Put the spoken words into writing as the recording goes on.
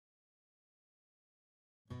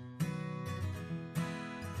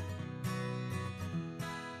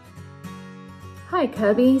Hi,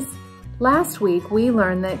 Cubbies. Last week, we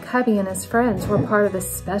learned that Cubby and his friends were part of a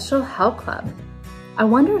special help club. I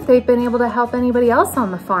wonder if they've been able to help anybody else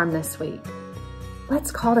on the farm this week.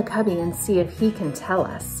 Let's call to Cubby and see if he can tell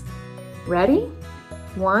us. Ready?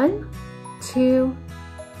 1, 2,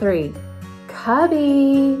 3.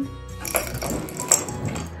 Cubby!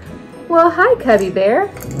 Well, hi, Cubby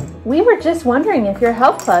Bear. We were just wondering if your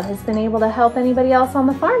help club has been able to help anybody else on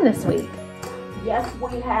the farm this week. Yes,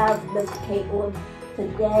 we have, Miss Caitlin.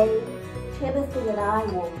 Today, Timothy and I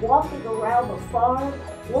were walking around the farm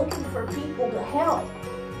looking for people to help.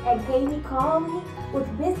 And Katie Collie was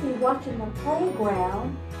busy watching the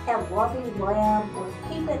playground, and Fluffy Lamb was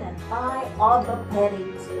keeping an eye on the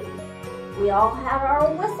petting zoo. We all had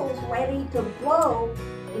our whistles ready to blow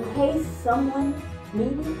in case someone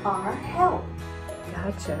needed our help.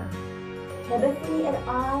 Gotcha. Timothy and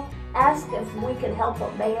I asked if we could help a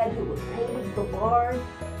man who was painting the barn,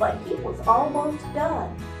 but he was almost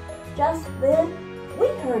done. Just then, we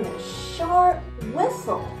heard a sharp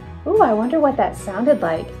whistle. Ooh, I wonder what that sounded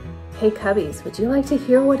like. Hey, Cubbies, would you like to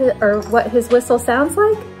hear what his whistle sounds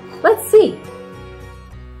like? Let's see.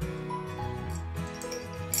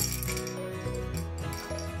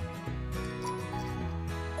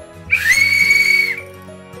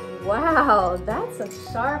 Wow, that's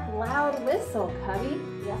a sharp, loud whistle, Cubby.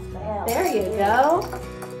 Yes, ma'am. There you go.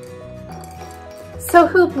 So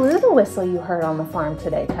who blew the whistle you heard on the farm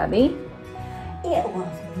today, Cubby? It was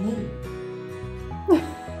me.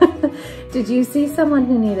 Did you see someone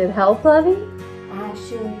who needed help, Lovey? I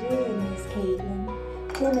sure did, Miss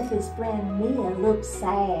Caitlin. Timothy's friend Mia looked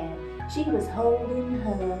sad. She was holding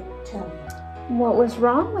her tummy. What was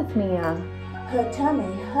wrong with Mia? Her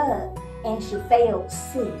tummy hurt and she felt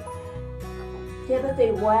sick.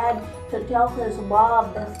 Timothy ran to tell his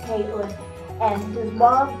mom, Miss Caitlin, and his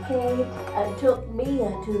mom came and took Mia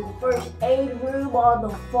to the first aid room on the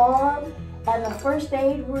farm. And the first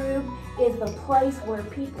aid room is the place where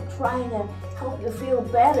people try to help you feel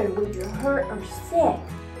better when you're hurt or sick.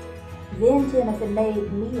 Then Timothy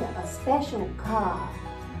made Mia a special card.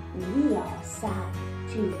 We all signed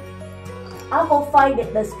too. I'll go find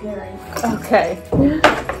it, Miss Karen. Okay.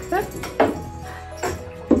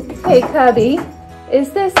 Hey, Cubby,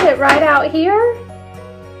 is this it right out here?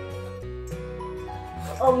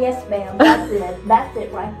 Oh, yes, ma'am. That's it. That's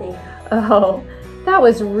it right there. Oh, that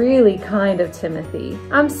was really kind of Timothy.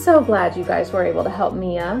 I'm so glad you guys were able to help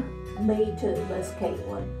Mia. Me too, Miss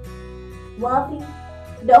Caitlin. Lovey,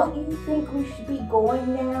 don't you think we should be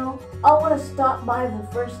going now? I want to stop by the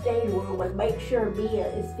first aid room and make sure Mia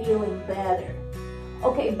is feeling better.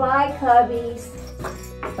 Okay, bye, Cubbies.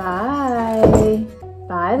 Bye.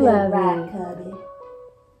 Bye, Lovey. Right, Cubby.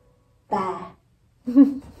 Bye.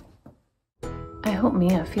 I hope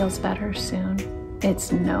Mia feels better soon.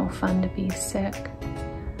 It's no fun to be sick.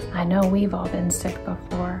 I know we've all been sick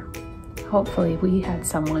before. Hopefully we had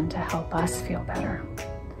someone to help us feel better.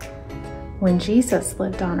 When Jesus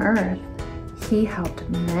lived on earth, he helped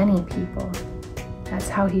many people. That's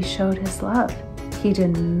how he showed his love. He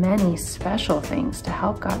did many special things to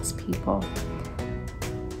help God's people.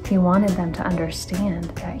 He wanted them to understand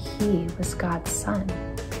that he was God's son.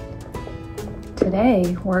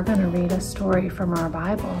 Today, we're going to read a story from our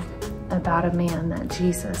Bible about a man that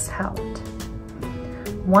Jesus helped.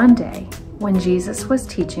 One day, when Jesus was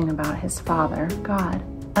teaching about his Father, God,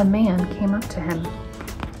 a man came up to him.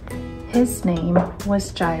 His name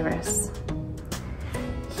was Jairus.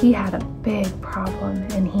 He had a big problem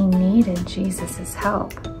and he needed Jesus'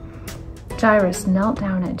 help. Jairus knelt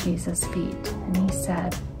down at Jesus' feet and he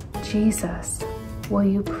said, "Jesus, will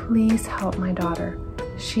you please help my daughter?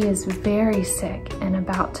 She is very sick and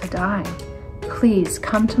about to die. Please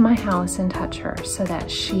come to my house and touch her so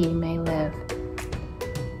that she may live."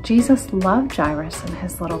 Jesus loved Jairus and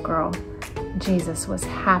his little girl. Jesus was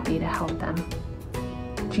happy to help them.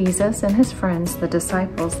 Jesus and his friends, the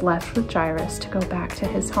disciples, left with Jairus to go back to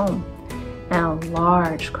his home, and a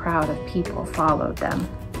large crowd of people followed them.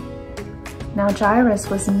 Now Jairus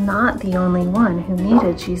was not the only one who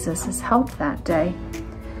needed Jesus' help that day.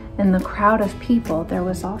 In the crowd of people, there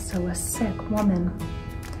was also a sick woman.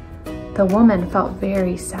 The woman felt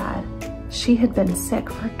very sad. She had been sick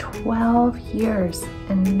for 12 years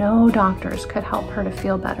and no doctors could help her to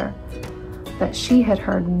feel better. But she had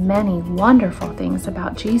heard many wonderful things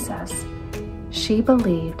about Jesus. She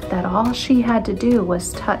believed that all she had to do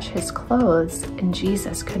was touch his clothes and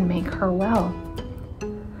Jesus could make her well.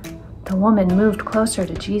 The woman moved closer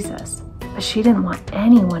to Jesus, but she didn't want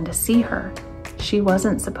anyone to see her. She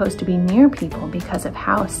wasn't supposed to be near people because of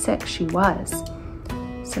how sick she was.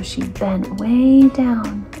 So she bent way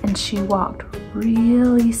down and she walked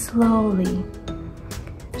really slowly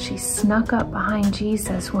she snuck up behind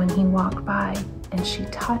Jesus when he walked by, and she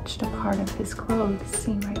touched a part of his clothes,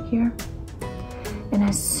 see right here? And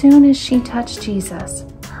as soon as she touched Jesus,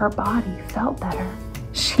 her body felt better.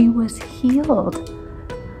 She was healed.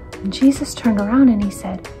 And Jesus turned around and he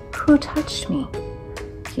said, "Who touched me?"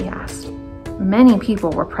 he asked. Many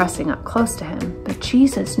people were pressing up close to him, but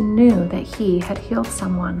Jesus knew that he had healed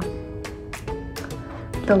someone.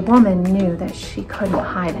 The woman knew that she couldn't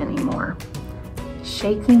hide anymore.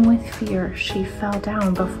 Shaking with fear, she fell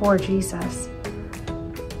down before Jesus,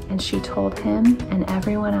 and she told him and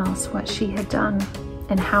everyone else what she had done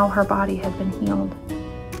and how her body had been healed.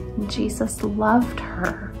 And Jesus loved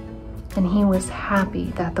her, and he was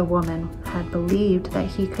happy that the woman had believed that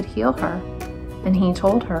he could heal her. And he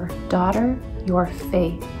told her, "Daughter, your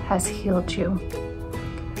faith has healed you."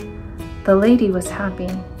 The lady was happy,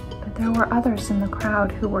 but there were others in the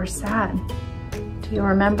crowd who were sad. Do you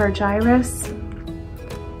remember Jairus?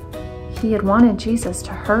 He had wanted Jesus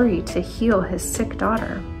to hurry to heal his sick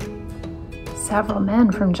daughter. Several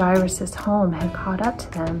men from Jairus' home had caught up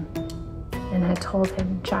to them and had told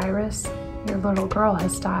him, "Jairus, your little girl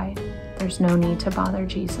has died. There's no need to bother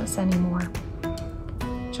Jesus anymore."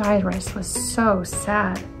 Jairus was so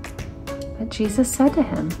sad, but Jesus said to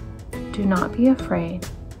him, "Do not be afraid,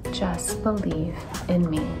 just believe in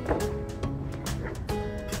me."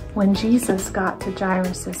 When Jesus got to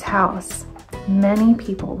Jairus' house, many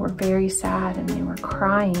people were very sad and they were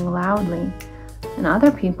crying loudly, and other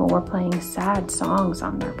people were playing sad songs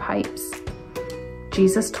on their pipes.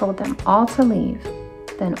 Jesus told them all to leave.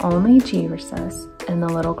 Then only Jesus and the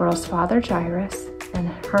little girl's father Jairus and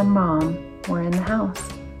her mom were in the house.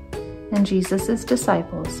 And Jesus'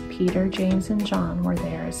 disciples, Peter, James, and John, were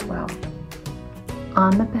there as well.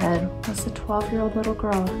 On the bed was the 12-year-old little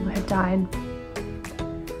girl who had died.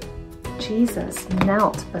 Jesus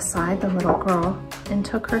knelt beside the little girl and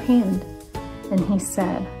took her hand, and he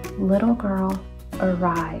said, "Little girl,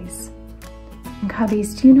 arise." And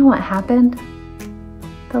Cubbies, do you know what happened?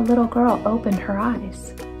 The little girl opened her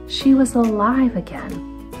eyes. She was alive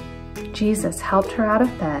again. Jesus helped her out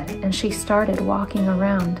of bed, and she started walking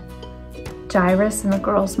around. Jairus and the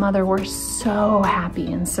girl's mother were so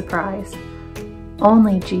happy and surprised.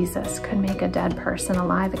 Only Jesus could make a dead person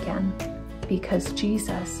alive again, because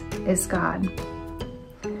Jesus is God.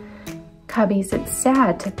 Cubbies, it's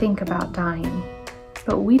sad to think about dying,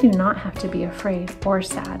 but we do not have to be afraid or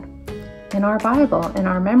sad. In our Bible, in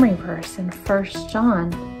our memory verse in 1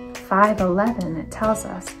 John 5:11, it tells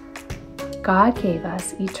us, "God gave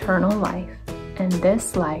us eternal life, and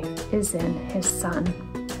this life is in his Son."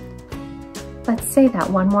 Let's say that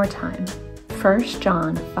one more time. 1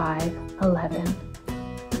 John 5:11.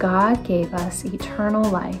 God gave us eternal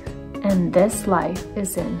life, and this life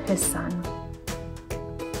is in his Son.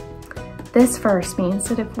 This verse means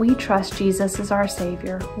that if we trust Jesus as our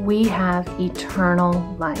Savior, we have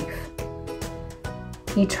eternal life.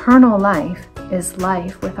 Eternal life is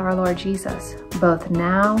life with our Lord Jesus, both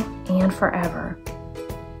now and forever.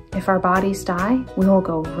 If our bodies die, we will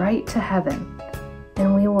go right to heaven,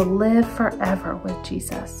 and we will live forever with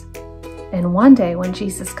Jesus. And one day when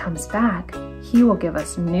Jesus comes back, he will give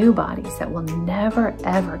us new bodies that will never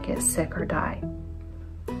ever get sick or die.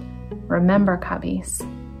 Remember, Cubbies,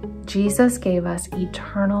 Jesus gave us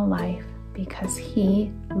eternal life because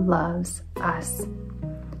he loves us.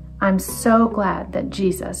 I'm so glad that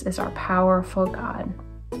Jesus is our powerful God.